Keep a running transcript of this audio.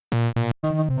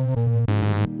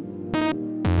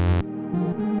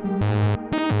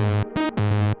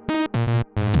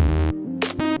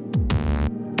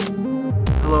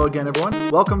again, everyone.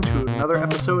 Welcome to another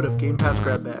episode of Game Pass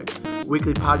Grab Bag, a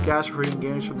weekly podcast reviewing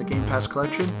games from the Game Pass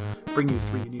collection, bringing you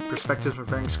three unique perspectives from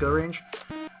varying skill range.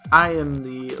 I am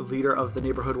the leader of the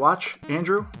Neighborhood Watch,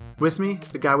 Andrew. With me,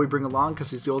 the guy we bring along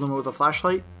because he's the older one with a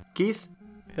flashlight, Keith.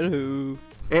 Hello.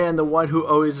 And the one who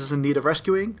always is in need of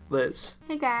rescuing, Liz.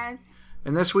 Hey guys.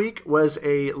 And this week was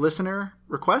a listener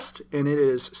request, and it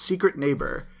is Secret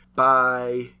Neighbor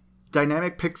by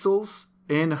Dynamic Pixels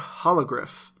in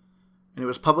Hologryph. And it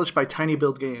was published by Tiny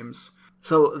Build Games.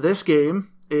 So this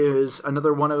game is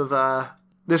another one of...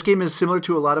 this game is similar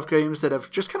to a lot of games that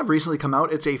have just kind of recently come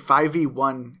out. It's a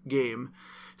 5v1 game.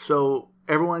 So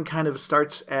everyone kind of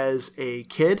starts as a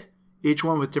kid, each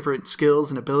one with different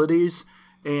skills and abilities.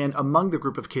 And among the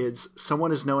group of kids,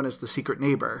 someone is known as the Secret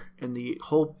Neighbor. And the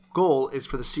whole goal is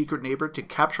for the Secret Neighbor to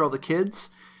capture all the kids.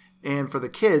 And for the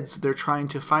kids, they're trying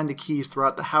to find the keys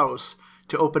throughout the house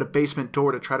to open a basement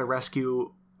door to try to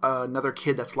rescue another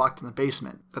kid that's locked in the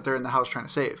basement that they're in the house trying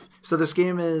to save. So this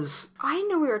game is... I didn't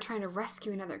know we were trying to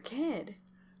rescue another kid.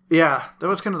 Yeah, that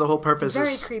was kind of the whole purpose. It's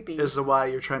very creepy. Is why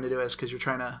you're trying to do this, because you're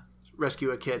trying to rescue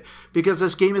a kid. Because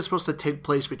this game is supposed to take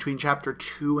place between chapter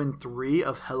 2 and 3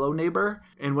 of Hello Neighbor,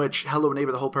 in which Hello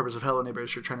Neighbor, the whole purpose of Hello Neighbor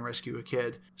is you're trying to rescue a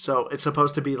kid. So it's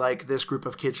supposed to be like this group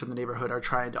of kids from the neighborhood are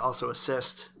trying to also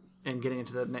assist in getting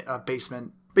into the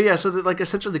basement. But yeah, so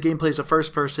essentially the gameplay is a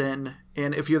first person,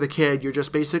 and if you're the kid, you're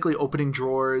just basically opening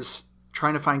drawers,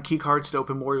 trying to find key cards to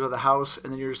open more of the house,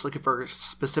 and then you're just looking for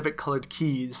specific colored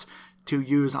keys to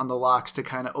use on the locks to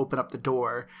kind of open up the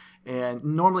door. And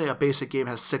normally a basic game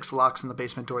has 6 locks in the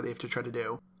basement door they have to try to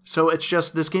do. So it's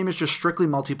just, this game is just strictly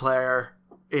multiplayer,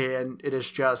 and it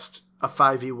is just a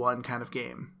 5v1 kind of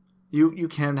game. You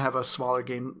can have a smaller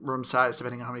game room size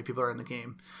depending on how many people are in the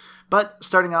game. But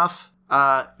starting off,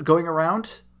 going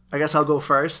around, I guess I'll go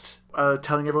first,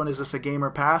 telling everyone, is this a game or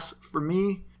pass? For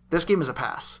me, this game is a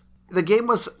pass. The game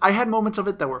was, I had moments of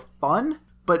it that were fun,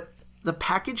 but the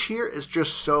package here is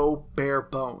just so bare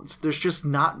bones. There's just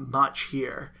not much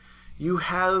here. You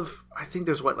have, I think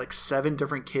there's 7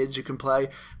 different kids you can play,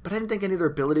 but I didn't think any of their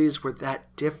abilities were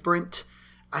that different.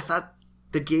 I thought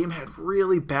the game had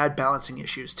really bad balancing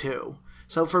issues too.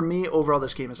 So for me, overall,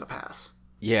 this game is a pass.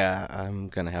 Yeah, I'm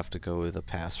going to have to go with a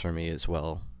pass for me as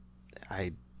well.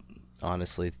 I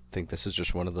honestly think this is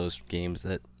just one of those games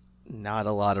that not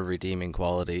a lot of redeeming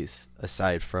qualities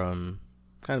aside from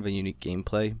kind of a unique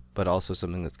gameplay, but also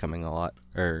something that's coming a lot,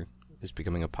 or is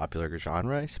becoming a popular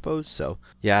genre, I suppose. So,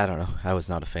 yeah, I don't know. I was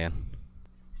not a fan.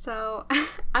 So,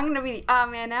 I'm going to be the odd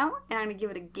man out, and I'm going to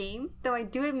give it a game. Though I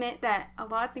do admit that a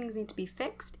lot of things need to be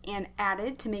fixed and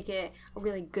added to make it a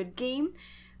really good game.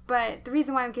 But the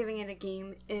reason why I'm giving it a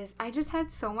game is I just had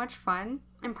so much fun.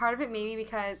 And part of it maybe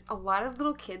because a lot of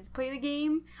little kids play the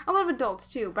game. A lot of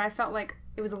adults too. But I felt like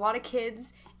it was a lot of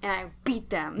kids and I beat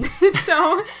them.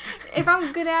 So if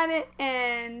I'm good at it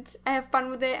and I have fun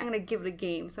with it, I'm going to give it a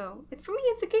game. So for me,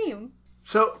 it's a game.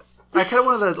 So I kind of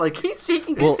wanted to He's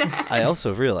shaking his head. I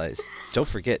also realized, don't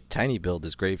forget, Tiny Build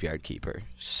is Graveyard Keeper.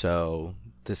 So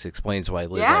this explains why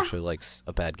Liz actually likes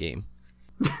a bad game.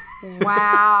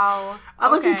 Wow. I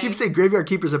love you keep saying Graveyard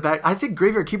Keeper's a bad... I think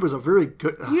Graveyard Keeper's a very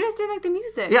good... You just didn't like the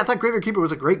music. Yeah, I thought Graveyard Keeper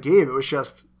was a great game. It was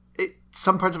just...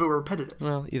 some parts of it were repetitive.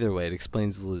 Well, either way, it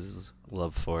explains Liz's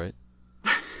love for it.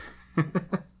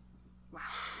 Wow.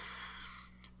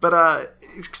 But,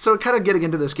 so kind of getting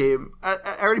into this game, I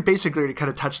already basically kind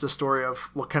of touched the story of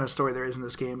what kind of story there is in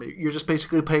this game. You're just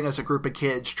basically playing as a group of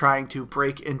kids trying to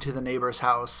break into the neighbor's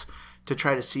house to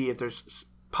try to see if there's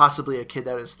possibly a kid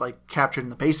that is captured in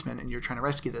the basement and you're trying to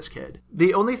rescue this kid.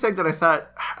 The only thing that I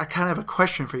thought, I kind of have a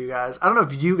question for you guys. I don't know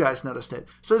if you guys noticed it.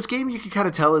 So this game, you can kind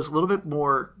of tell, is a little bit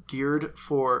more geared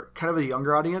for kind of a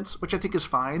younger audience, which I think is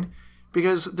fine,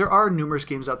 because there are numerous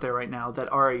games out there right now that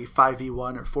are a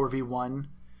 5v1 or 4v1,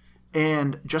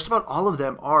 and just about all of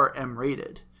them are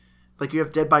M-rated. You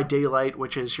have Dead by Daylight,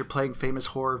 which is you're playing famous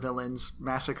horror villains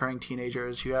massacring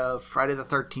teenagers. You have Friday the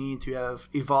 13th. You have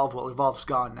Evolve. Well, Evolve's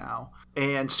gone now.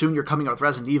 And soon you're coming out with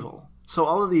Resident Evil. So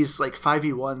all of these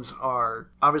 5v1s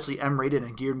are obviously M-rated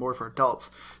and geared more for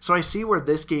adults. So I see where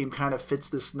this game kind of fits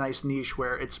this nice niche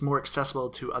where it's more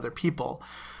accessible to other people.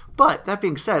 But that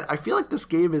being said, I feel like this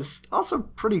game is also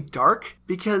pretty dark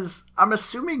because I'm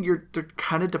assuming they're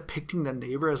kind of depicting the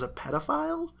neighbor as a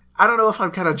pedophile. I don't know if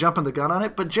I'm kind of jumping the gun on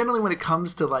it, but generally when it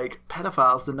comes to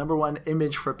pedophiles, the number one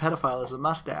image for a pedophile is a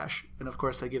mustache. And of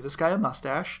course they give this guy a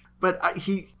mustache. But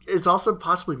he is also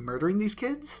possibly murdering these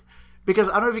kids. Because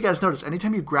I don't know if you guys noticed,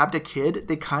 anytime you grabbed a kid,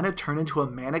 they kind of turn into a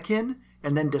mannequin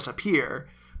and then disappear.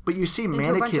 but you see Into a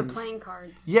bunch of mannequins. playing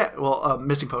cards. Yeah, well,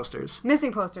 missing posters.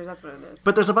 Missing posters, that's what it is.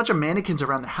 But there's a bunch of mannequins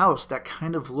around the house that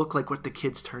kind of look like what the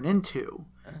kids turn into.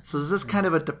 So is this kind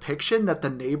of a depiction that the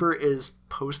neighbor is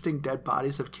posting dead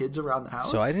bodies of kids around the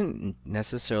house? So I didn't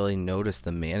necessarily notice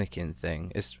the mannequin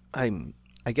thing.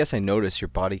 I guess I noticed your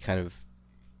body kind of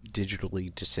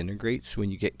digitally disintegrates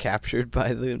when you get captured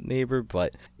by the neighbor.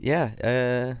 But yeah,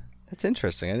 that's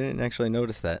interesting. I didn't actually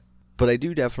notice that. But I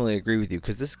do definitely agree with you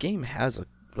because this game has,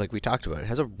 like we talked about, it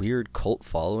has a weird cult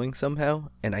following somehow.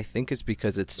 And I think it's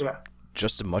because it's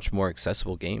just a much more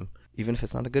accessible game, even if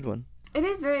it's not a good one. It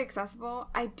is very accessible.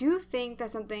 I do think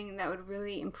that something that would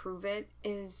really improve it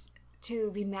is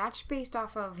to be matched based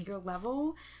off of your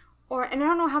level. And I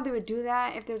don't know how they would do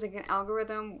that, if there's like an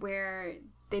algorithm where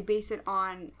they base it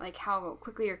on like how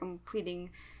quickly you're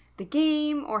completing the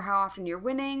game or how often you're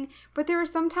winning. But there are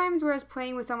some times where I was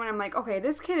playing with someone, I'm like, okay,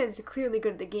 this kid is clearly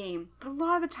good at the game. But a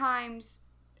lot of the times,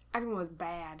 everyone was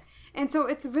bad. And so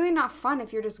it's really not fun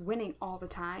if you're just winning all the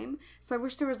time. So I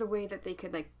wish there was a way that they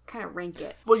could like kind of rank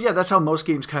it. Well, yeah, that's how most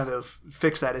games kind of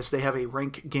fix that, is they have a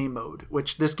rank game mode,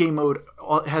 which this game mode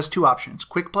has two options.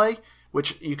 Quick play,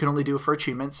 which you can only do for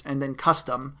achievements, and then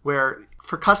custom, where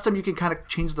for custom you can kind of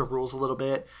change the rules a little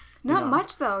bit. Not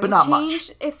much, though. But you not change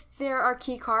much. if there are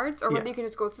key cards, or whether you can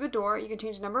just go through the door. You can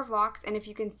change the number of locks, and if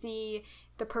you can see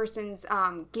the person's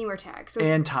gamer tag. So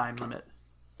And time limit.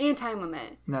 And time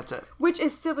limit. And that's it. Which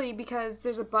is silly because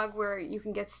there's a bug where you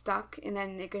can get stuck, and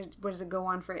then what does it go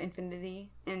on for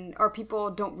infinity? Or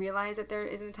people don't realize that there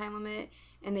isn't a time limit,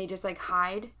 and they just like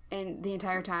hide and the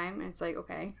entire time, and it's like,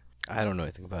 okay. I don't know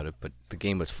anything about it, but the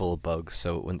game was full of bugs,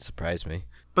 so it wouldn't surprise me.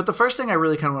 But the first thing I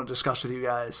really kind of want to discuss with you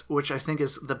guys, which I think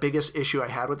is the biggest issue I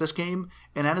had with this game,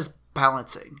 and that is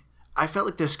balancing. I felt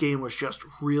like this game was just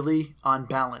really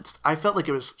unbalanced. I felt like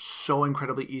it was so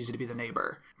incredibly easy to be the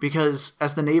neighbor. Because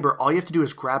as the neighbor, all you have to do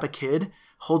is grab a kid,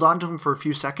 hold on to him for a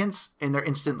few seconds, and they're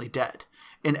instantly dead.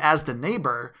 And as the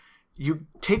neighbor, you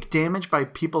take damage by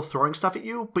people throwing stuff at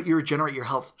you, but you regenerate your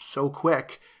health so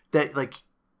quick that like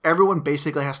everyone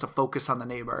basically has to focus on the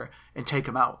neighbor and take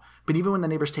him out. But even when the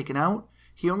neighbor's taken out,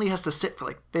 he only has to sit for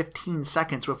like 15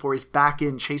 seconds before he's back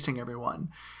in chasing everyone.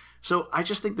 So I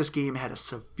just think this game had a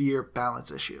severe balance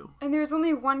issue. And there's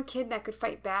only one kid that could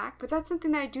fight back, but that's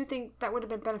something that I do think that would have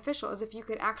been beneficial, is if you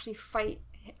could actually fight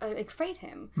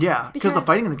him. Yeah, because the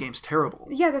fighting in the game's terrible.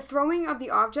 Yeah, the throwing of the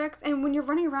objects, and when you're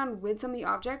running around with some of the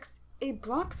objects, it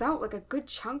blocks out like a good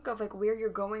chunk of like where you're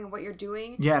going and what you're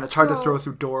doing. Yeah, and it's hard to throw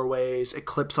through doorways. It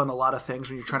clips on a lot of things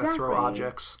when you're trying to throw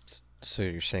objects. So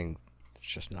you're saying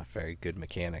it's just not very good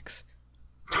mechanics.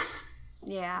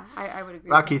 Yeah, I would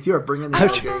agree. Keith, you are bringing the I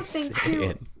also think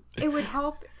too, it would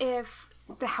help if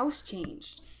the house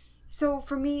changed. So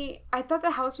for me, I thought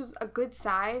the house was a good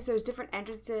size. There's different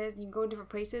entrances, you can go to different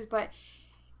places, but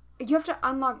you have to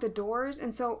unlock the doors.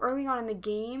 And so early on in the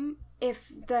game,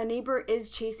 if the neighbor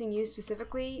is chasing you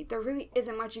specifically, there really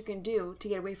isn't much you can do to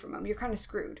get away from him. You're kind of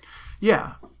screwed.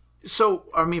 Yeah. So,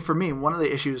 I mean, for me, one of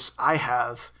the issues I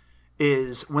have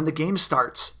is when the game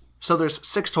starts, so there's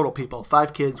 6 total people,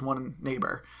 5 kids, 1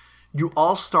 neighbor. You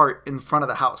all start in front of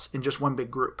the house in just one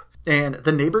big group. And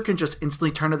the neighbor can just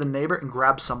instantly turn to the neighbor and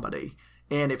grab somebody.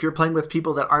 And if you're playing with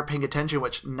people that aren't paying attention,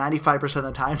 which 95% of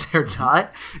the time they're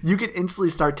not, you can instantly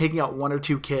start taking out 1 or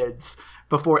 2 kids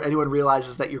before anyone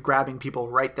realizes that you're grabbing people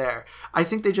right there. I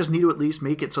think they just need to at least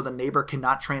make it so the neighbor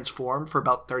cannot transform for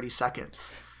about 30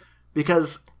 seconds.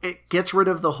 Because it gets rid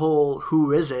of the whole,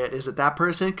 who is it? Is it that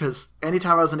person? Because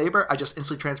anytime I was a neighbor, I just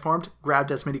instantly transformed,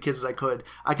 grabbed as many kids as I could.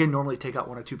 I can normally take out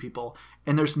 1 or 2 people.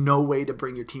 And there's no way to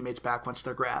bring your teammates back once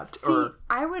they're grabbed or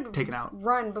I would taken out.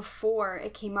 Run before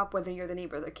it came up whether you're the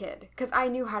neighbor or the kid. Because I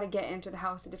knew how to get into the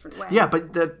house a different way. Yeah,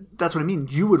 but that's what I mean.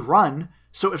 You would run.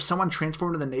 So if someone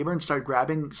transformed to the neighbor and started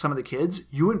grabbing some of the kids,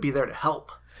 you wouldn't be there to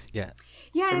help. Yeah.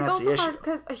 Yeah, and it's that's also the hard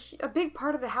because a big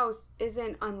part of the house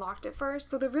isn't unlocked at first.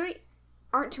 So there really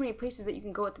aren't too many places that you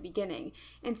can go at the beginning.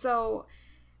 And so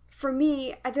for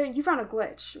me, you found a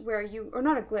glitch where or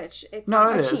not a glitch, it's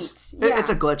a cheat. Yeah. It's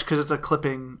a glitch because it's a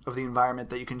clipping of the environment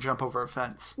that you can jump over a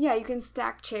fence. Yeah, you can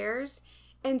stack chairs.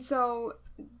 And so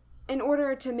in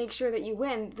order to make sure that you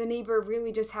win, the neighbor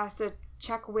really just has to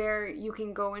check where you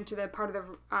can go into the part of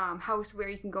the house where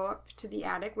you can go up to the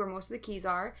attic where most of the keys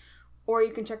are, or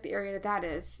you can check the area that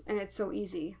is, and it's so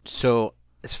easy. So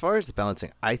as far as the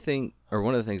balancing, I think, or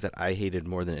one of the things that I hated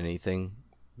more than anything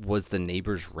was the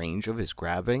neighbor's range of his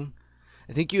grabbing.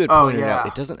 I think you had pointed out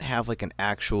it doesn't have like an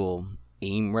actual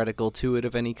aim reticle to it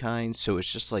of any kind, so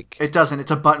it's just like... It doesn't.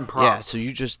 It's a button prompt. Yeah, so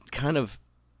you just kind of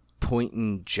point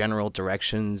in general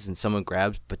directions and someone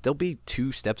grabs, but they'll be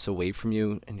 2 steps away from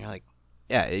you, and you're like,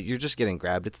 yeah, you're just getting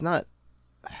grabbed. It's not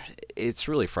it's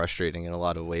really frustrating in a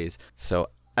lot of ways. So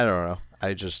I don't know.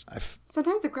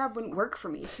 Sometimes the grab wouldn't work for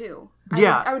me too.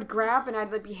 I would grab and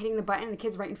I'd like be hitting the button and the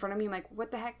kid's right in front of me. I'm like, what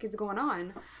the heck is going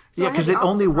on? So yeah, because it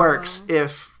only works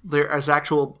if there is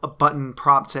a button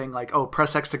prompt saying like, oh,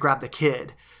 press X to grab the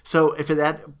kid. So if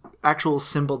that actual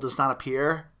symbol does not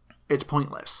appear, it's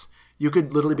pointless. You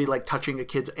could literally be like touching a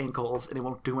kid's ankles and it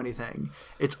won't do anything.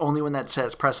 It's only when that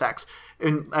says press X.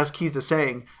 And as Keith is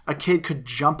saying, a kid could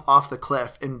jump off the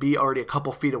cliff and be already a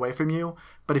couple feet away from you.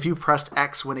 But if you pressed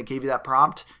X when it gave you that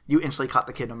prompt, you instantly caught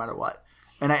the kid no matter what.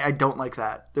 And I don't like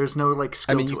that. There's no like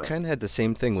skill to it. You kind of had the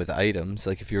same thing with items.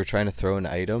 Like if you were trying to throw an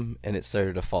item and it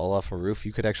started to fall off a roof,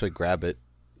 you could actually grab it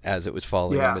as it was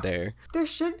falling in midair. There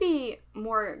should be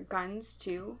more guns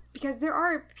too, because there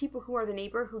are people who are the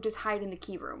neighbor who just hide in the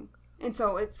key room. And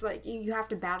so it's like you have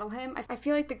to battle him. I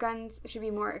feel like the guns should be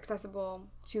more accessible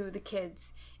to the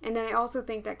kids. And then I also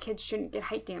think that kids shouldn't get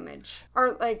height damage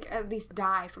or like at least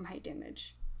die from height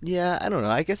damage. Yeah, I don't know.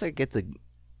 I guess I get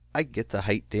the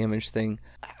height damage thing.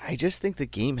 I just think the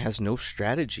game has no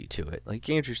strategy to it. Like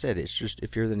Andrew said, it's just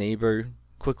if you're the neighbor,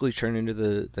 quickly turn into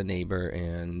the neighbor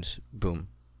and boom.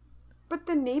 But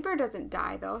the neighbor doesn't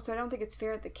die though, so I don't think it's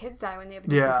fair that the kids die when they have a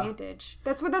disadvantage.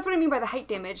 That's what I mean by the height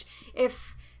damage.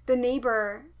 If the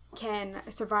neighbor can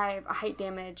survive a height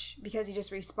damage because he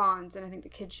just respawns, and I think the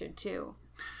kid should too.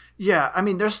 Yeah, I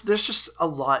mean, there's just a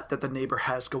lot that the neighbor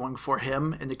has going for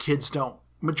him, and the kids don't.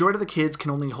 Majority of the kids can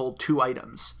only hold 2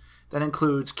 items. That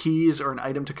includes keys or an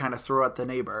item to kind of throw at the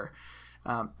neighbor.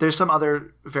 There's some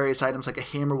other various items, like a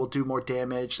hammer will do more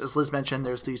damage. As Liz mentioned,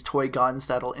 there's these toy guns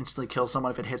that'll instantly kill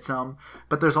someone if it hits them.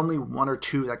 But there's only 1 or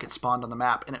 2 that get spawned on the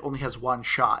map, and it only has 1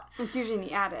 shot. It's usually in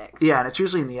the attic. Yeah, and it's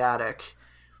usually in the attic.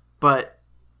 But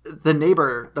the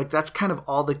neighbor, like, that's kind of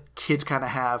all the kids kind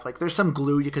of have. Like, there's some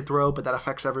glue you could throw, but that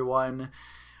affects everyone.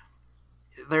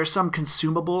 There's some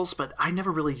consumables, but I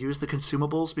never really used the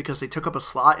consumables because they took up a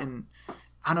slot, and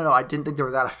I don't know, I didn't think they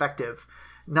were that effective.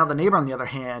 Now, the neighbor, on the other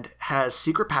hand, has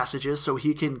secret passages, so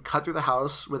he can cut through the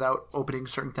house without opening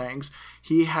certain things.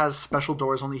 He has special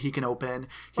doors only he can open.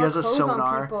 He has a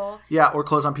sonar. Yeah, or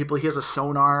close on people. He has a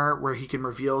sonar where he can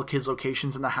reveal kids'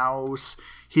 locations in the house.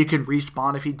 He can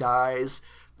respawn if he dies.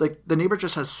 Like, the neighbor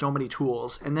just has so many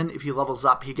tools. And then if he levels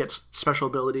up, he gets special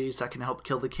abilities that can help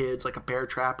kill the kids, like a bear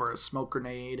trap or a smoke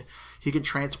grenade. He can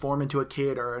transform into a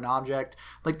kid or an object.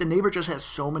 Like, the neighbor just has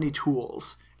so many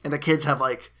tools. And the kids have,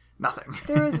 like, nothing.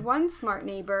 There was one smart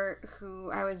neighbor who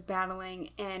I was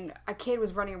battling, and a kid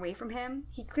was running away from him.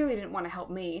 He clearly didn't want to help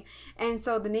me. And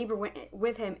so the neighbor went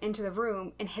with him into the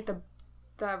room and hit the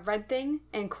red thing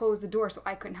and closed the door so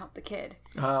I couldn't help the kid.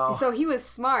 Oh. So he was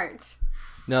smart.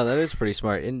 No, that is pretty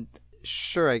smart. And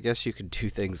sure, I guess you can do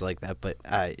things like that. But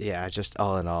yeah, just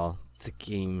all in all, the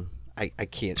game, I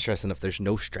can't stress enough, there's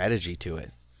no strategy to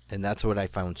it. And that's what I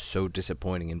found so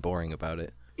disappointing and boring about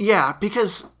it. Yeah,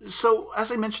 because, so,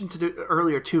 as I mentioned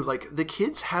earlier, too, like, the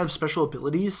kids have special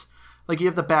abilities. Like, you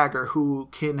have the bagger, who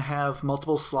can have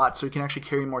multiple slots, so he can actually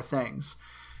carry more things.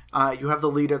 You have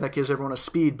the leader that gives everyone a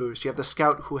speed boost. You have the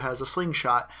scout, who has a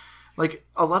slingshot. Like,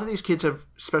 a lot of these kids have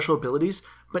special abilities,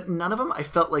 but none of them, I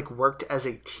felt like, worked as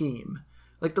a team.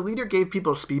 Like, the leader gave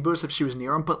people a speed boost if she was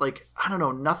near him, but, like, I don't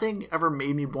know, nothing ever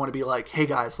made me want to be like, hey,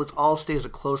 guys, let's all stay as a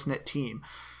close-knit team.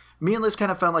 Me and Liz kind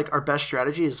of found, like, our best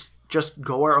strategy is just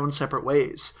go our own separate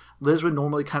ways. Liz would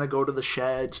normally kind of go to the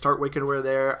shed, start working over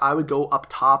there. I would go up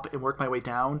top and work my way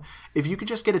down. If you could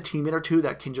just get a teammate or two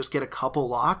that can just get a couple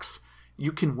locks,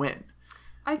 you can win.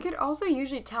 I could also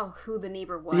usually tell who the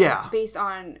neighbor was based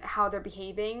on how they're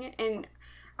behaving. And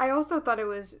I also thought it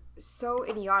was so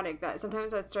idiotic that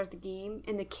sometimes I'd start the game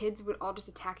and the kids would all just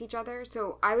attack each other.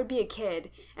 So I would be a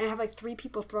kid and I'd have like 3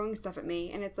 people throwing stuff at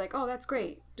me. And it's like, oh, that's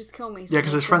great. Just kill me. So yeah,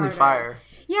 because there's friendly fire.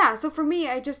 Yeah, so for me,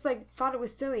 I just like thought it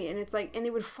was silly. And it's like, and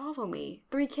they would follow me.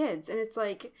 3 kids. And it's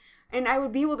like, and I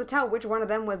would be able to tell which one of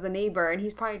them was the neighbor. And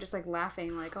he's probably just like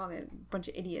laughing like, oh, they're a bunch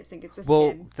of idiots think it's this kid.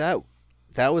 Well,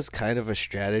 that was kind of a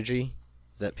strategy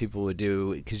that people would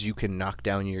do because you can knock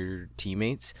down your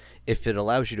teammates. If it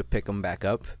allows you to pick them back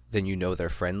up, then you know they're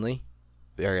friendly.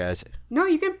 Whereas no,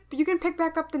 you can pick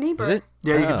back up the neighbor. Is it?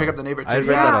 Yeah, you can pick up the neighbor too. I read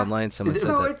that online. Someone said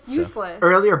so that. It's useless.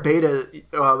 Earlier beta,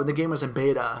 when the game was in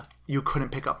beta, you couldn't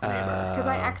pick up the neighbor. Because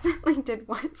I accidentally did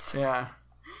once. Yeah.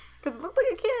 Because it looked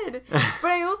like a kid.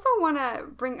 But I also want to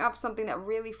bring up something that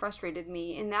really frustrated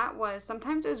me, and that was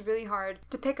sometimes it was really hard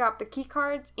to pick up the key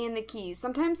cards and the keys.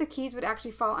 Sometimes the keys would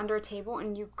actually fall under a table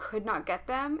and you could not get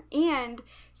them, and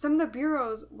some of the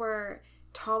bureaus were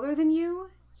taller than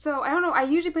you, So, I don't know. I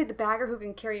usually play the bagger who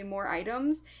can carry more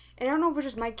items. And I don't know if it's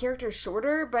just my character is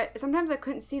shorter, but sometimes I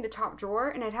couldn't see the top drawer,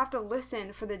 and I'd have to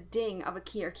listen for the ding of a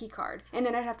key or key card. And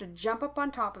then I'd have to jump up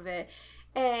on top of it.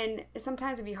 And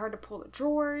sometimes it'd be hard to pull the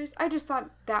drawers. I just thought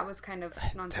that was kind of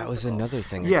nonsensical. That was another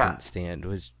thing I couldn't stand,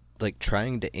 was like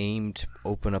trying to aim to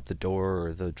open up the door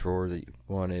or the drawer that you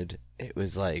wanted. It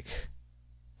was like,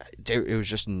 it was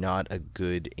just not a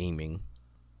good aiming.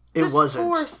 There's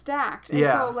 4 stacked. And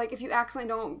so, like, if you accidentally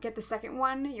don't get the second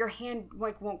one, your hand,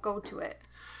 like, won't go to it.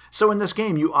 So in this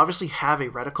game, you obviously have a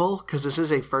reticle, because this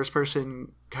is a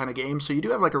first-person kind of game, so you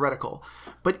do have, like, a reticle.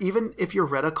 But even if your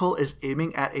reticle is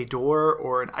aiming at a door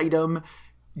or an item,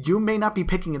 you may not be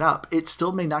picking it up. It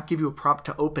still may not give you a prompt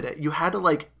to open it. You had to,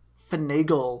 like,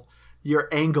 finagle your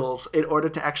angles in order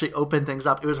to actually open things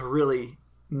up. It was really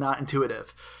not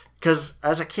intuitive. Because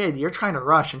as a kid, you're trying to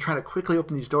rush and trying to quickly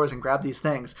open these doors and grab these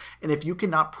things. And if you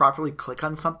cannot properly click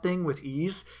on something with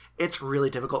ease, it's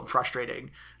really difficult and frustrating.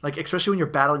 Like, especially when you're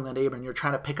battling the neighbor and you're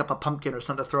trying to pick up a pumpkin or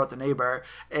something to throw at the neighbor,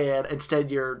 and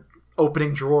instead you're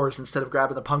opening drawers instead of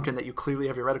grabbing the pumpkin that you clearly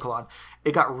have your reticle on.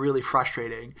 It got really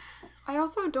frustrating. I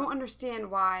also don't understand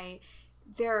why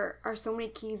there are so many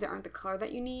keys that aren't the color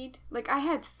that you need. Like, I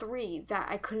had 3 that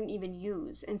I couldn't even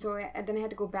use, and so then I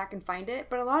had to go back and find it.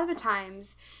 But a lot of the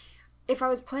times, if I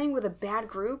was playing with a bad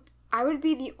group, I would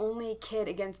be the only kid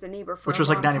against the neighbor for Which was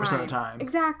like 90% of the time.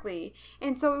 Exactly.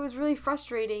 And so it was really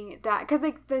frustrating that, because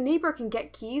like the neighbor can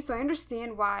get keys, so I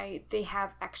understand why they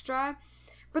have extra.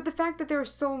 But the fact that there were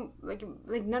so, like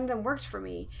none of them worked for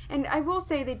me. And I will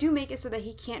say they do make it so that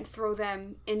he can't throw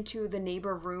them into the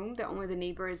neighbor room that only the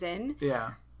neighbor is in.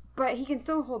 Yeah. But he can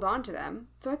still hold on to them.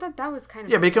 So I thought that was kind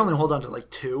of... Yeah, but he can only hold on to like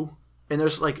 2. And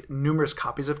there's like numerous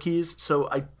copies of keys. So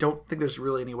I don't think there's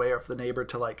really any way for the neighbor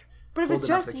to like... But if it's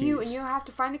just you and you have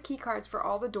to find the key cards for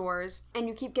all the doors and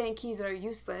you keep getting keys that are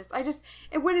useless,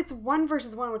 when it's 1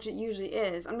 versus 1, which it usually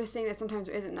is, I'm just saying that sometimes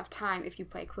there isn't enough time if you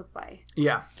play quick play.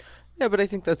 Yeah. Yeah, but I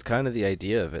think that's kind of the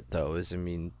idea of it, though, is, I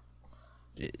mean,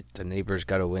 the neighbor's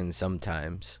got to win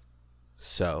sometimes,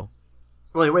 so.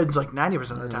 Well, he wins like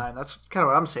 90% of the time. That's kind of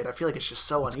what I'm saying. I feel like it's just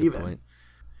so uneven.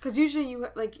 Because usually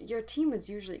your team is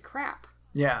usually crap.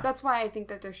 Yeah. That's why I think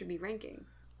that there should be ranking.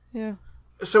 Yeah.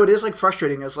 So it is like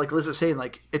frustrating, as like Liz is saying,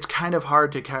 like it's kind of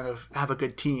hard to kind of have a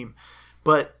good team.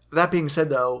 But that being said,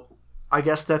 though, I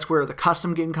guess that's where the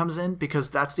custom game comes in, because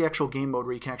that's the actual game mode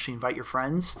where you can actually invite your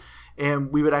friends.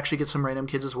 And we would actually get some random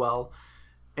kids as well.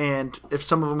 And if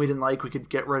some of them we didn't like, we could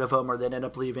get rid of them or they'd end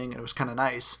up leaving, and it was kind of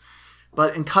nice.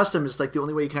 But in custom is like the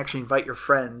only way you can actually invite your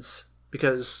friends,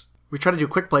 because we tried to do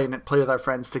quick play and play with our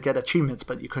friends to get achievements,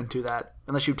 but you couldn't do that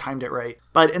unless you timed it right.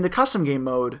 But in the custom game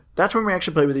mode, that's when we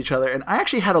actually play with each other. And I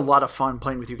actually had a lot of fun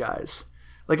playing with you guys.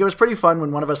 Like, it was pretty fun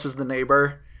when one of us is the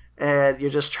neighbor and you're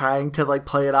just trying to like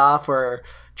play it off or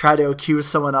try to accuse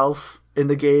someone else in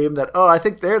the game that, oh, I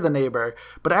think they're the neighbor.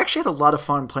 But I actually had a lot of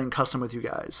fun playing custom with you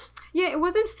guys. Yeah, it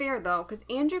wasn't fair, though, because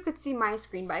Andrew could see my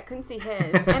screen, but I couldn't see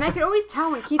his. And I could always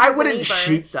tell when Keith was the neighbor. I wouldn't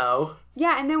cheat, though.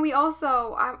 Yeah, and then we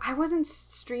also... I wasn't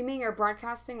streaming or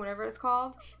broadcasting, whatever it's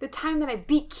called. The time that I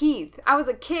beat Keith, I was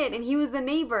a kid, and he was the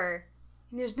neighbor.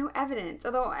 And there's no evidence.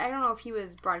 Although, I don't know if he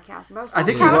was broadcasting, but I was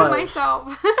so proud of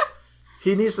myself.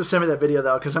 He needs to send me that video,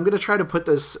 though, because I'm going to try to put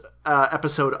this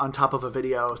episode on top of a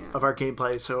video of our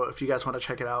gameplay, so if you guys want to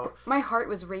check it out. My heart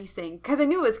was racing, because I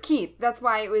knew it was Keith. That's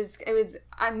why it was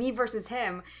me versus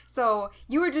him. So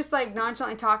you were just, like,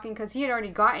 nonchalantly talking, because he had already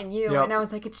gotten you, and I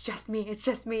was like, it's just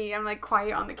me. I'm, like,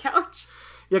 quiet on the couch.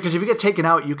 Yeah, because if you get taken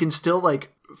out, you can still,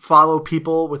 like, follow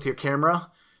people with your camera.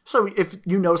 So if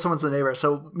you know someone's the neighbor,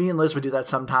 so me and Liz would do that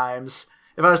sometimes.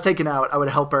 If I was taken out, I would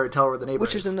help her tell her where the neighbor is.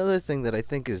 Which is another thing that I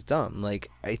think is dumb.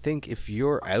 Like, I think if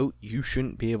you're out, you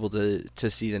shouldn't be able to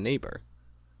see the neighbor.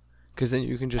 Because then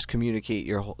you can just communicate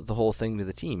the whole thing to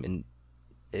the team. And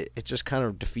it just kind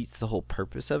of defeats the whole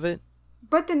purpose of it.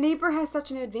 But the neighbor has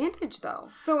such an advantage, though.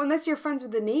 So unless you're friends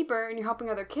with the neighbor and you're helping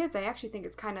other kids, I actually think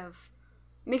it's kind of...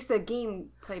 makes the game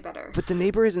play better. But the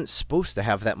neighbor isn't supposed to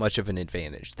have that much of an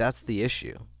advantage. That's the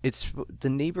issue. The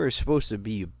neighbor is supposed to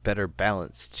be better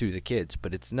balanced to the kids,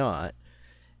 but it's not.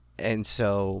 And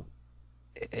so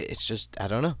it's just, I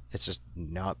don't know. It's just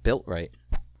not built right.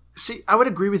 See, I would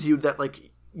agree with you that,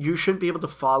 like, you shouldn't be able to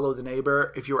follow the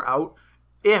neighbor if you're out,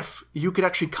 if you could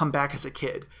actually come back as a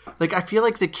kid. Like, I feel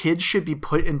like the kids should be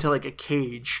put into, like, a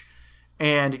cage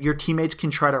and your teammates can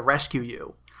try to rescue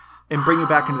you and bring you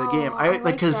back into the game. I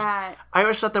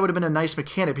always thought that would have been a nice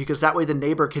mechanic, because that way the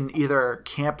neighbor can either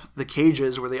camp the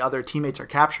cages where the other teammates are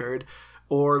captured,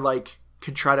 or like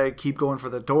could try to keep going for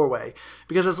the doorway.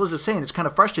 Because as Liz is saying, it's kind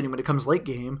of frustrating when it comes late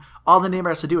game. All the neighbor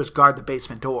has to do is guard the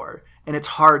basement door, and it's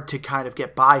hard to kind of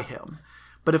get by him.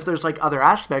 But if there's like other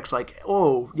aspects, like,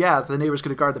 oh yeah, the neighbor's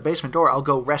going to guard the basement door, I'll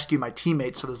go rescue my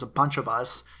teammates so there's a bunch of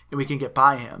us and we can get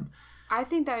by him. I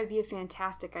think that would be a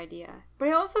fantastic idea. But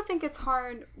I also think it's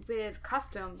hard with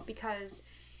custom because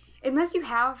unless you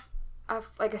have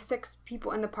a 6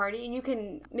 people in the party and you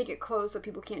can make it closed so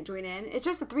people can't join in, it's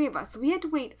just the 3 of us. So we had to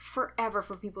wait forever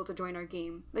for people to join our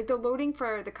game. Like the loading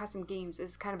for the custom games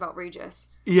is kind of outrageous.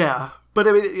 Yeah, but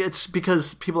I mean, it's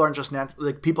because people aren't just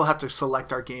like people have to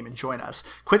select our game and join us.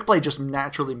 Quick play just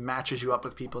naturally matches you up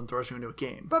with people and throws you into a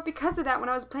game. But because of that, when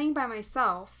I was playing by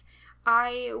myself,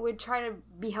 I would try to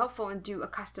be helpful and do a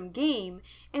custom game,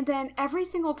 and then every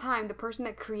single time the person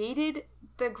that created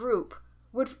the group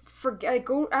would forget, like,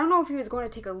 go. I don't know if he was going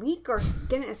to take a leak or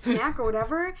getting a snack or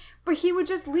whatever, but he would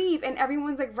just leave, and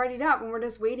everyone's like readied up, and we're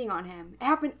just waiting on him. It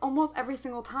happened almost every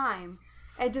single time.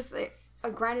 It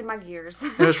grinded my gears.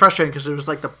 It was frustrating because it was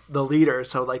like the leader,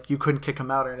 so like you couldn't kick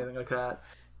him out or anything like that.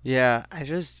 Yeah,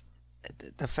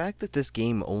 the fact that this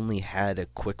game only had a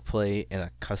quick play and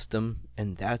a custom,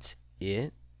 and that's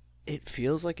it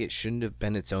feels like it shouldn't have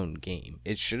been its own game.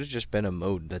 It should have just been a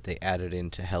mode that they added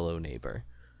into Hello Neighbor.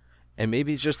 And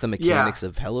maybe just the mechanics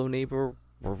of Hello Neighbor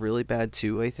were really bad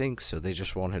too, I think, so they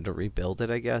just wanted to rebuild it,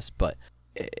 I guess. But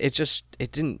it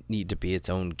didn't need to be its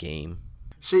own game.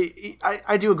 See,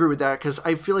 I do agree with that because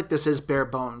I feel like this is bare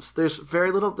bones. There's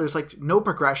like no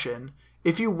progression.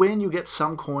 If you win, you get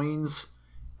some coins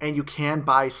and you can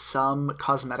buy some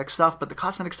cosmetic stuff, but the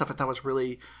cosmetic stuff I thought was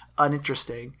really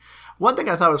uninteresting. One thing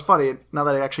I thought was funny, now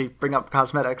that I actually bring up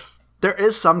cosmetics, there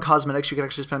is some cosmetics you can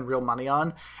actually spend real money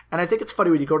on. And I think it's funny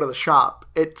when you go to the shop,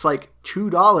 it's like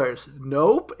 $2.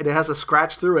 Nope. And it has a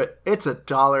scratch through it. It's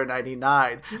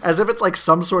 $1.99. As if it's like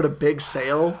some sort of big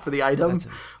sale for the item.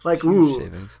 Like, ooh,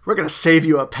 savings. We're going to save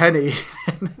you a penny.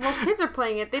 Well, kids are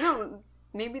playing it.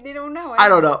 Maybe they don't know. I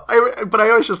don't know. But I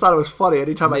always just thought it was funny.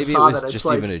 Anytime I saw that, it's like... Maybe it was just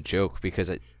even a joke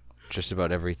because just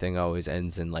about everything always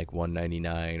ends in like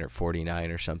 $1.99 or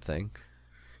 $49 or something.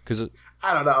 Because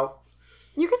I don't know.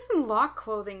 You can unlock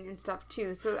clothing and stuff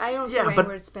too, so I don't see why anyone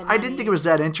would spend money. I didn't think it was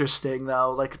that interesting though,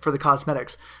 like for the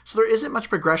cosmetics. So there isn't much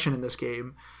progression in this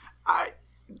game.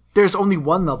 There's only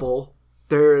one level.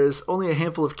 There's only a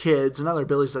handful of kids and other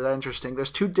abilities that are interesting.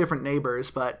 There's 2 different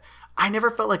neighbors, but I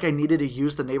never felt like I needed to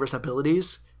use the neighbors'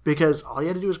 abilities because all you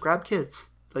had to do was grab kids.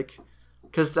 Like,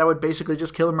 because that would basically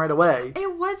just kill them right away.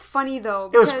 It was funny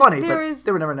though. It was funny, but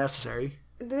they were never necessary.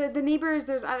 The neighbors,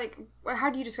 there's like,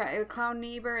 how do you describe it? A clown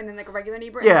neighbor and then like a regular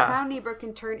neighbor. Yeah. And the clown neighbor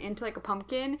can turn into like a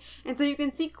pumpkin. And so you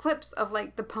can see clips of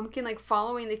like the pumpkin like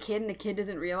following the kid and the kid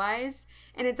doesn't realize.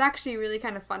 And it's actually really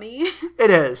kind of funny. It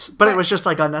is, but it was just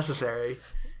like unnecessary.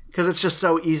 Because it's just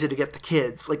so easy to get the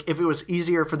kids. Like if it was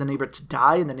easier for the neighbor to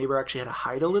die and the neighbor actually had to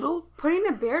hide a little. Putting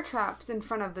the bear traps in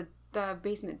front of the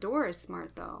basement door is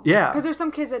smart though. Yeah. Because there's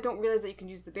some kids that don't realize that you can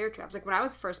use the bear traps. Like when I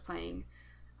was first playing,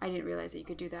 I didn't realize that you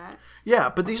could do that. Yeah,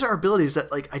 but these are abilities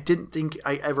that like I didn't think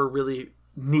I ever really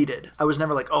needed. I was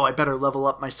never like, oh, I better level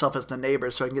up myself as the neighbor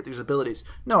so I can get these abilities.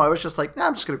 No, I was just like,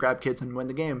 I'm just going to grab kids and win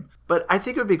the game. But I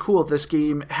think it would be cool if this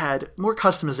game had more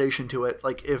customization to it.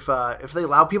 Like if they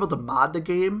allow people to mod the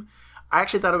game. I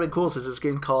actually thought it would be cool since this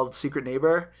game called Secret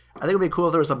Neighbor. I think it would be cool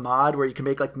if there was a mod where you can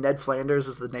make like Ned Flanders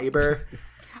as the neighbor.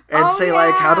 And say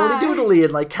like, how do we doodly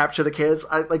and like capture the kids.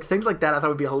 Like things like that I thought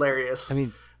would be hilarious. I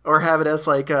mean... Or have it as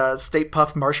like a Stay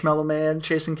Puft Marshmallow Man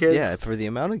chasing kids. Yeah, for the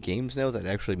amount of games now that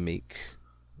actually make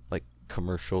like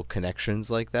commercial connections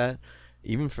like that,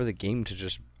 even for the game to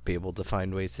just be able to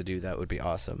find ways to do that would be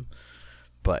awesome.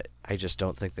 But I just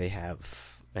don't think they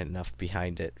have enough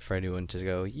behind it for anyone to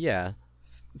go, yeah,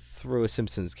 throw a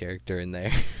Simpsons character in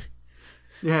there.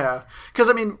 Yeah, because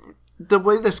I mean, the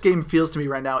way this game feels to me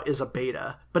right now is a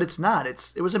beta, but it's not.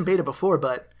 It was in beta before,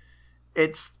 but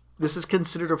this is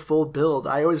considered a full build.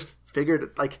 I always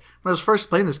figured, like, when I was first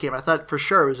playing this game, I thought for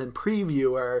sure it was in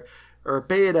preview or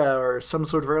beta or some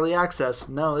sort of early access.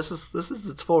 No, this is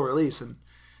its full release, and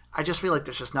I just feel like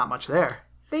there's just not much there.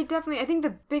 They definitely, I think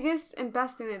the biggest and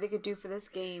best thing that they could do for this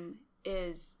game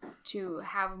is to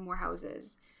have more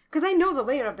houses. Because I know the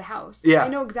layout of the house. Yeah. I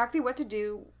know exactly what to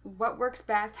do, what works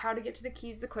best, how to get to the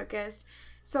keys the quickest.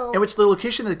 So, in which the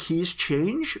location of the keys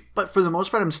change, but for the most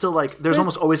part, I'm still like, there's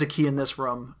almost always a key in this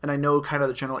room, and I know kind of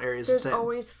the general areas. There's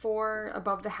always 4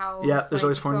 above the house. Yeah, there's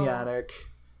always 4 in the attic.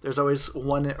 There's always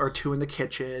 1 or 2 in the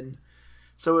kitchen.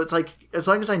 So it's like, as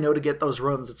long as I know to get those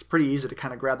rooms, it's pretty easy to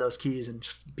kind of grab those keys and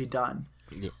just be done.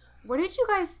 Yeah. What did you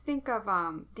guys think of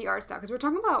the art style? Because we're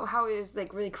talking about how it was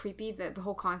like really creepy, the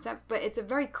whole concept, but it's a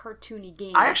very cartoony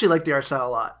game. I actually like the art style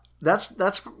a lot.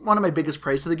 That's one of my biggest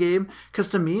praise of the game, because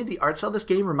to me, the art style of this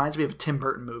game reminds me of a Tim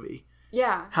Burton movie.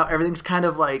 Yeah. How everything's kind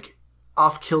of like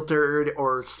off-kiltered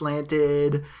or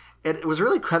slanted. It was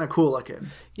really kind of cool looking.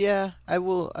 Yeah, I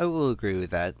will agree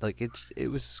with that. Like it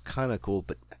was kind of cool,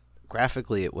 but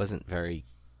graphically it wasn't very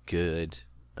good.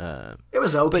 It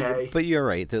was okay. But you're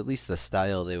right. At least the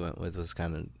style they went with was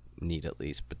kind of neat, at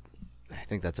least. But I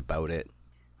think that's about it.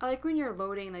 I like when you're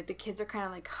loading, like the kids are kind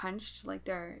of like hunched, like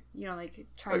they're, like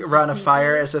trying like to around a sneak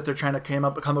fire in. as if they're trying to come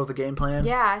up with a game plan.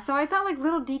 Yeah, so I thought like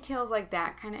little details like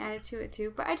that kind of added to it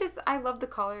too. But I love the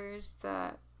colors,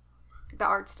 the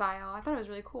art style. I thought it was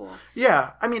really cool.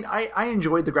 Yeah, I mean, I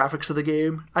enjoyed the graphics of the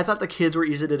game. I thought the kids were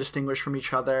easy to distinguish from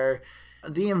each other. Some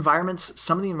of the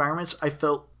environments I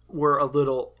felt were a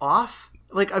little off.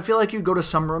 Like, I feel like you go to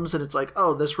some rooms and it's like,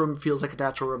 oh, this room feels like a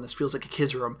natural room. This feels like a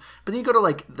kid's room. But then you go to,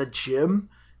 like, the gym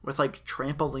with, like,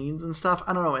 trampolines and stuff.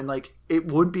 I don't know. And, like, it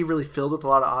wouldn't be really filled with a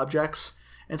lot of objects.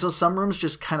 And so some rooms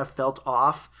just kind of felt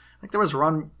off. Like, there was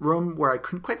one room where I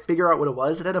couldn't quite figure out what it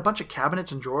was. It had a bunch of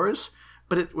cabinets and drawers,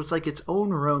 but it was, like, its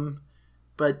own room.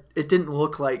 But it didn't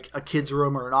look like a kid's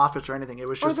room or an office or anything. It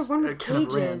was just the one with kind of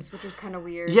cages, which was kind of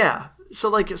weird. Yeah. So,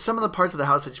 like, some of the parts of the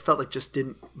house I just felt like just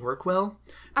didn't work well.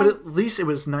 But at least it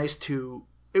was nice to...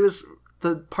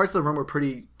 The parts of the room were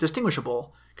pretty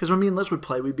distinguishable. Because when me and Liz would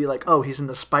play, we'd be like, oh, he's in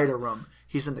the spider room.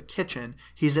 He's in the kitchen.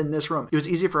 He's in this room. It was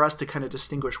easy for us to kind of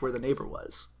distinguish where the neighbor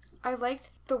was. I liked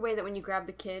the way that when you grab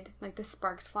the kid, like the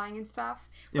sparks flying and stuff.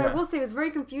 But Yeah. I will say it was very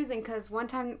confusing because one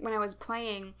time when I was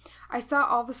playing, I saw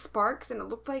all the sparks and it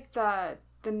looked like the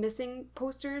missing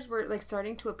posters were like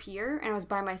starting to appear and I was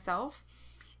by myself.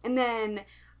 And then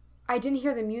I didn't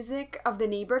hear the music of the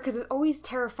neighbor because it was always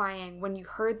terrifying when you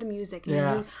heard the music. And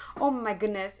Yeah. oh my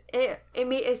goodness, it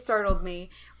startled me.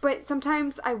 But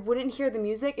sometimes I wouldn't hear the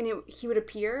music and he would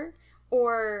appear.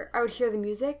 Or I would hear the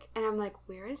music, and I'm like,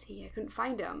 where is he? I couldn't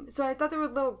find him. So I thought there were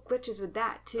little glitches with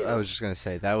that, too. I was just going to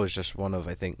say, that was just one of,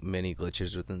 I think, many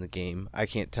glitches within the game. I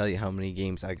can't tell you how many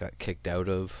games I got kicked out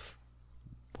of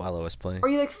while I was playing. Or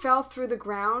you, like, fell through the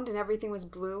ground and everything was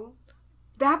blue.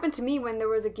 That happened to me when there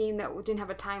was a game that didn't have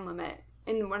a time limit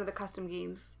in one of the custom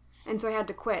games. And so I had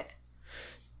to quit.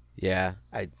 Yeah,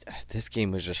 this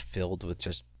game was just filled with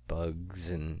just bugs,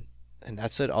 and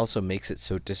that's what also makes it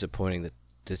so disappointing that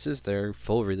this is their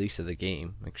full release of the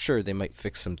game. Like, sure, they might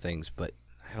fix some things, but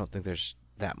I don't think there's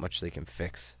that much they can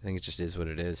fix. I think it just is what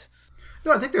it is.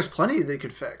 No, I think there's plenty they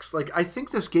could fix. Like, I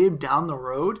think this game down the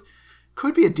road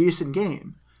could be a decent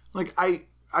game. Like, I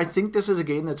think this is a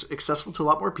game that's accessible to a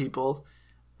lot more people,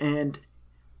 and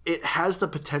it has the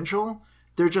potential.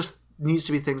 There just needs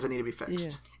to be things that need to be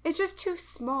fixed. Yeah. It's just too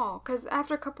small, because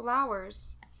after a couple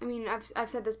hours... I mean, I've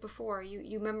said this before.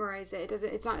 You memorize it.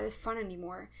 It's not as fun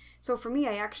anymore. So for me,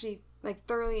 I actually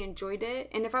thoroughly enjoyed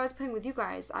it. And if I was playing with you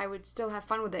guys, I would still have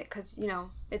fun with it because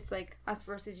it's like us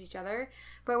versus each other.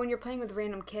 But when you're playing with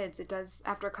random kids, it does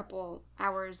after a couple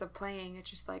hours of playing. It's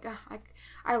just like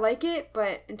I like it,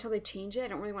 but until they change it, I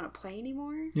don't really want to play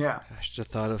anymore. Yeah. Gosh, the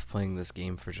thought of playing this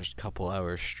game for just a couple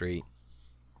hours straight.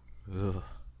 Ugh.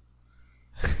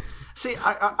 See,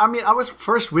 I mean, I was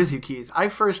first with you, Keith. I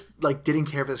first didn't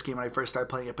care for this game when I first started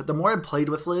playing it, but the more I played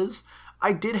with Liz,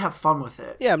 I did have fun with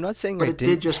it. Yeah, I'm not saying but I it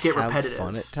didn't did just get have repetitive.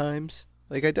 fun at times.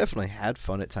 Like, I definitely had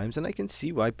fun at times, and I can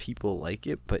see why people like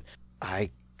it, but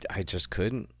I just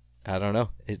couldn't. I don't know.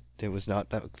 It was not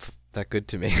that good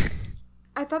to me.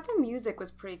 I thought the music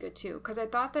was pretty good too, because I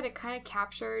thought that it kind of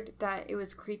captured that it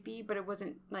was creepy, but it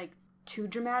wasn't too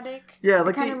dramatic. Yeah,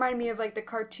 it kind of reminded me of the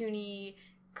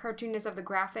cartooniness of the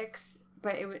graphics,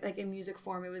 but it was in music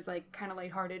form. It was kind of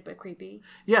lighthearted but creepy.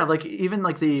 Yeah, even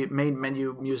the main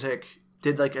menu music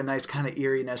did a nice kind of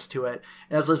eeriness to it.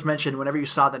 And as Liz mentioned, whenever you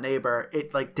saw the neighbor,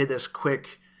 it did this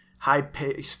quick, high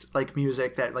paced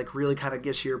music that really kind of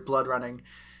gets your blood running.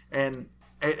 And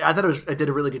I thought it did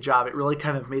a really good job. It really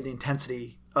kind of made the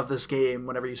intensity of this game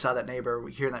whenever you saw that neighbor,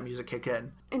 hearing that music kick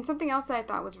in. And something else that I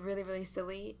thought was really, really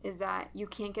silly is that you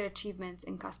can't get achievements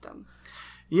in custom.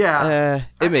 Yeah.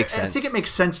 It makes sense. I think it makes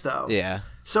sense, though. Yeah.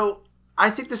 So I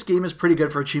think this game is pretty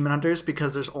good for achievement hunters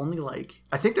because there's only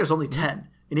there's only 10,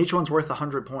 and each one's worth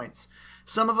 100 points.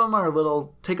 Some of them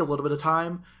take a little bit of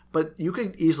time, but you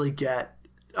could easily get,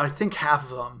 I think,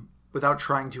 half of them without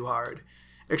trying too hard.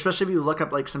 Especially if you look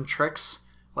up some tricks,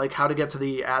 like how to get to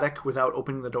the attic without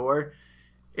opening the door,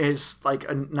 is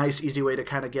a nice, easy way to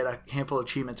kind of get a handful of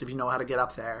achievements if you know how to get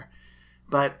up there.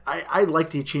 But I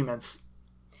like the achievements.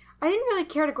 I didn't really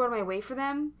care to go to my way for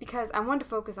them because I wanted to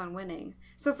focus on winning.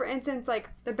 So for instance,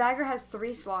 the bagger has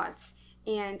 3 slots,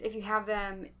 and if you have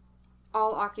them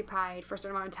all occupied for a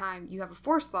certain amount of time, you have a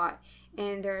 4th slot,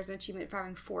 and there's an achievement for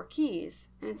having 4 keys.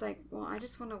 And it's well, I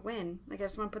just want to win. I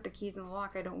just want to put the keys in the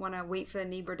lock. I don't want to wait for the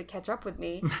neighbor to catch up with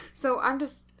me. So I'm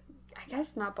just I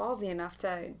guess, not ballsy enough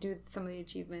to do some of the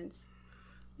achievements.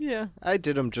 Yeah, I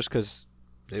did them just because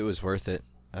it was worth it.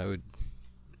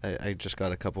 I just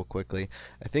got a couple quickly.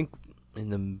 I think in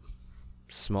the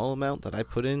small amount that I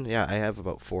put in, yeah, I have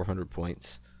about 400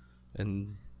 points.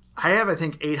 And I have, I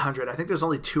think, 800. I think there's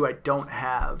only 2 I don't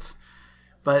have.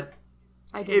 But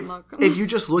I didn't look. If you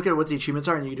just look at what the achievements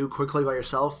are and you do quickly by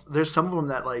yourself, there's some of them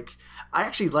that, like, I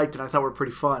actually liked and I thought were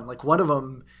pretty fun. Like, one of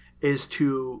them is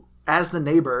to, as the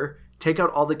neighbor, take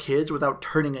out all the kids without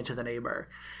turning into the neighbor.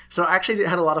 So I actually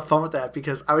had a lot of fun with that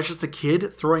because I was just a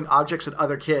kid throwing objects at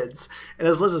other kids. And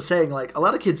as Liz is saying, like, a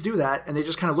lot of kids do that and they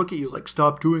just kind of look at you like,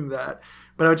 stop doing that.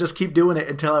 But I would just keep doing it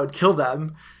until I would kill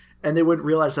them and they wouldn't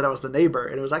realize that I was the neighbor.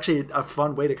 And it was actually a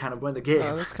fun way to kind of win the game.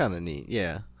 oh, that's kind of neat,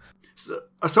 yeah.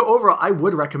 So overall, I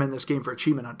would recommend this game for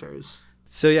achievement hunters.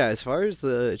 So yeah, as far as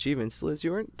the achievements, Liz,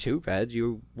 you weren't too bad.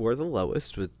 You were the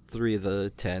lowest with 3 of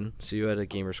the 10. So you had a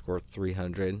gamer score of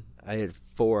 300. I had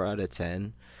 4 out of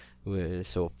 10.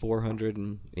 So 400,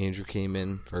 and Andrew came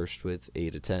in first with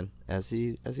 8 of 10, as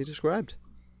he described.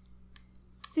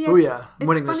 See, Booyah, I'm it's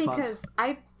winning this funny month. because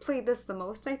I played this the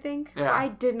most, I think. Yeah. I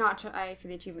did not try for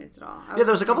the achievements at all. Yeah,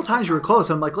 there was a couple times you were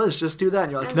close. I'm like, Liz, just do that.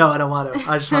 And you're like, no, I don't want to.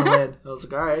 I just want to win. I was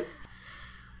like, all right.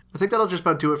 I think that'll just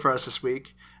about do it for us this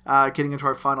week. Getting into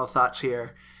our final thoughts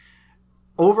here.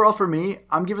 Overall, for me,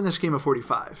 I'm giving this game a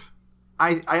 45.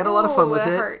 I had a lot of fun with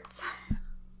that it. Hurts.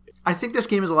 I think this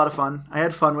game is a lot of fun. I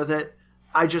had fun with it.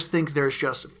 I just think there's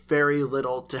just very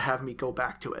little to have me go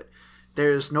back to it.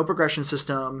 There's no progression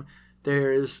system.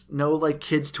 There's no, like,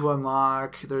 kids to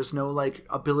unlock. There's no, like,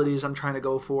 abilities I'm trying to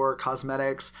go for,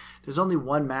 cosmetics. There's only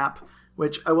one map,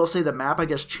 which I will say the map, I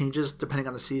guess, changes depending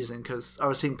on the season, because I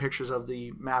was seeing pictures of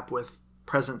the map with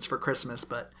presents for Christmas,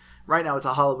 but right now it's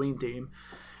a Halloween theme.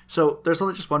 So there's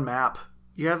only just one map.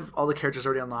 You have all the characters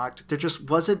already unlocked. There just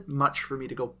wasn't much for me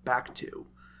to go back to.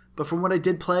 But from what I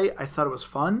did play, I thought it was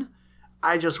fun.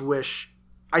 I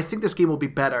think this game will be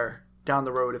better down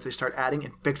the road if they start adding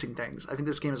and fixing things. I think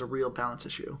this game is a real balance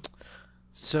issue.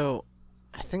 So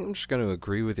I think I'm just going to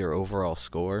agree with your overall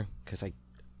score, because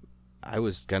I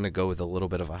was going to go with a little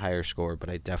bit of a higher score, but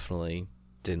I definitely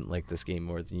didn't like this game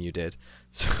more than you did.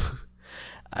 So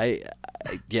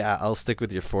I'll stick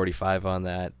with your 45 on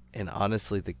that. And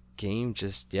honestly, the game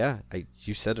just,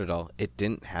 you said it all. It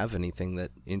didn't have anything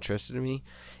that interested me,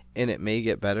 and it may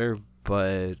get better,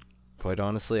 but quite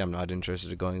honestly, I'm not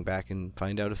interested in going back and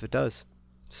find out if it does.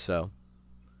 So,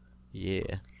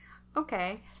 yeah.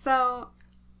 Okay, so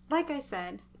like I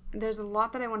said, there's a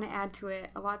lot that I want to add to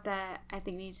it, a lot that I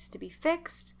think needs to be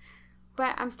fixed,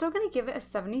 but I'm still going to give it a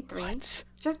 73. What?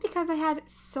 Just because I had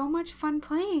so much fun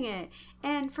playing it.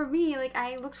 And for me, like,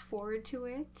 I looked forward to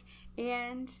it,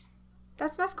 and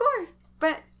that's my score.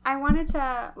 But I wanted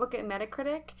to look at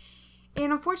Metacritic,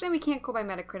 and unfortunately we can't go by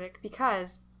Metacritic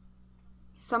because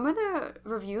some of the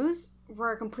reviews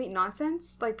were complete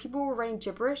nonsense. Like, people were writing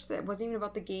gibberish that wasn't even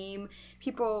about the game.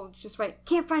 People just write,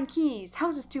 can't find keys,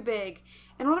 house is too big.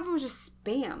 And a lot of it was just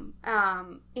spam.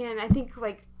 And I think,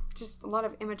 like, just a lot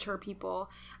of immature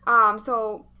people.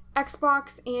 So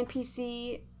Xbox and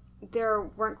PC, there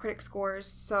weren't critic scores.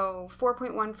 So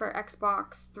 4.1 for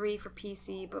Xbox, 3 for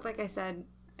PC. But like I said,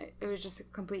 it was just a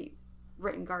complete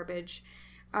written garbage.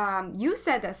 You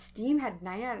said that Steam had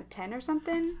 9 out of 10 or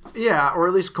something? Yeah, or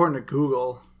at least according to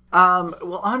Google.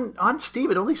 Well, on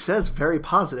Steam, it only says very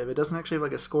positive. It doesn't actually have,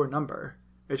 like, a score number.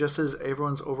 It just says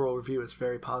everyone's overall review is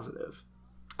very positive.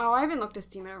 Oh, I haven't looked at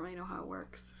Steam. I don't really know how it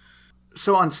works.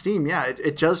 So on Steam, yeah,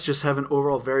 it does just have an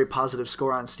overall very positive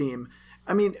score on Steam.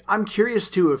 I mean, I'm curious,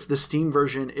 too, if the Steam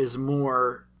version is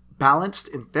more balanced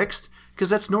and fixed, because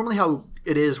that's normally how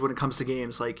it is when it comes to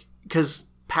games. Like, because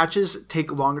patches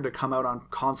take longer to come out on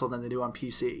console than they do on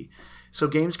PC. So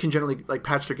games can generally, like,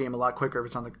 patch their game a lot quicker if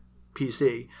it's on the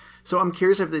PC. So I'm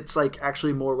curious if it's, like,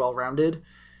 actually more well-rounded.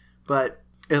 But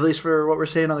at least for what we're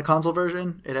saying on the console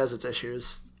version, it has its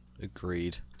issues.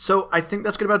 Agreed. So I think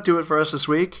that's going to about do it for us this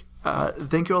week.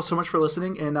 Thank you all so much for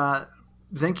listening. And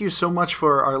thank you so much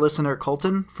for our listener,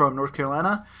 Colton from North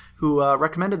Carolina, who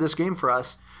recommended this game for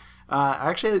us.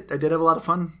 Actually, I did have a lot of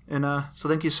fun. And so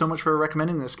thank you so much for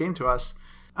recommending this game to us.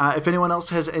 If anyone else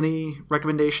has any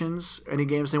recommendations, any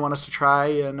games they want us to try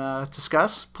and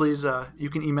discuss, please,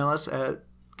 you can email us at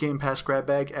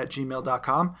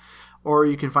gamepassgrabbag@gmail.com, or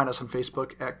you can find us on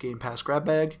Facebook at Game Pass Grab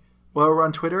Bag, or we're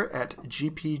on Twitter at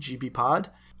GPGBpod.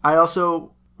 I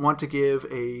also want to give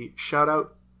a shout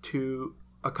out to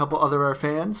a couple other our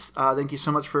fans. Thank you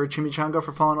so much for Chimichanga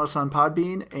for following us on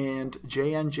Podbean, and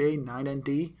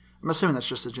JNJ9ND. I'm assuming that's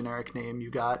just a generic name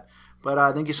you got.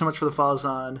 But thank you so much for the follows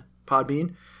on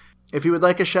Podbean. If you would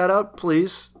like a shout out,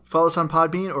 please follow us on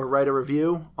Podbean or write a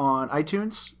review on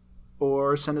iTunes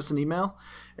or send us an email,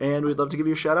 and we'd love to give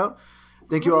you a shout out.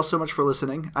 Thank you all so much for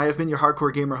listening. I have been your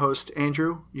Hardcore Gamer host,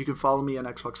 Andrew. You can follow me on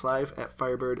Xbox Live at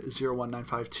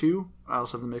Firebird01952. I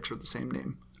also have the mixer with the same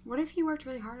name. What if you worked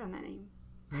really hard on that name?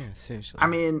 Yeah, seriously. I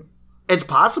mean, it's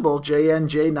possible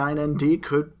JNJ9ND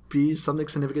could be something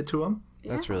significant to him.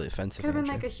 That's really offensive. Could have been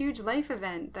Andrew. like a huge life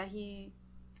event that he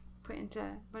put into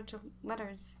a bunch of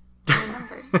letters and a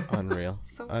number. Unreal.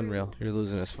 So Unreal. rude. You're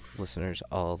losing us listeners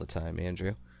all the time,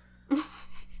 Andrew.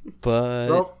 But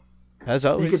Well, as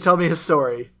always, you can tell me his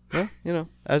story. well,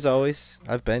 as always,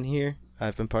 I've been here.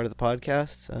 I've been part of the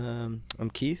podcast. I'm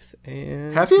Keith,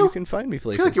 and Have you? can find me I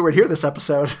places. feel like you weren't here this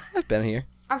episode. I've been here.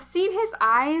 I've seen his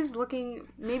eyes looking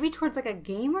maybe towards like a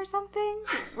game or something.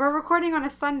 We're recording on a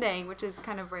Sunday, which is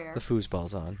kind of rare. The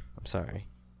foosball's on. I'm sorry.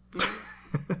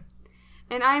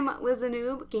 And I'm Liz the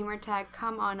Noob, gamertag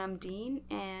ComeOnUmDean,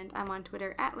 and I'm on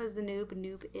Twitter at Liz the Noob.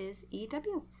 Noob is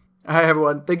EW. Hi,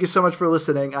 everyone. Thank you so much for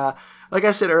listening. Like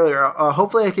I said earlier,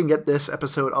 hopefully I can get this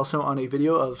episode also on a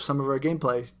video of some of our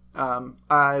gameplay.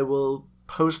 I will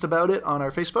post about it on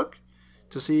our Facebook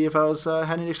to see if I was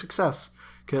had any success,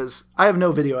 because I have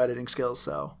no video editing skills,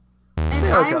 so And see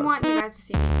how it I goes. want you guys to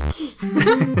see me.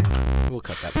 We'll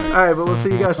cut that part. All right, but we'll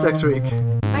see you guys next week.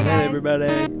 Bye, Bye, guys.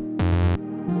 everybody.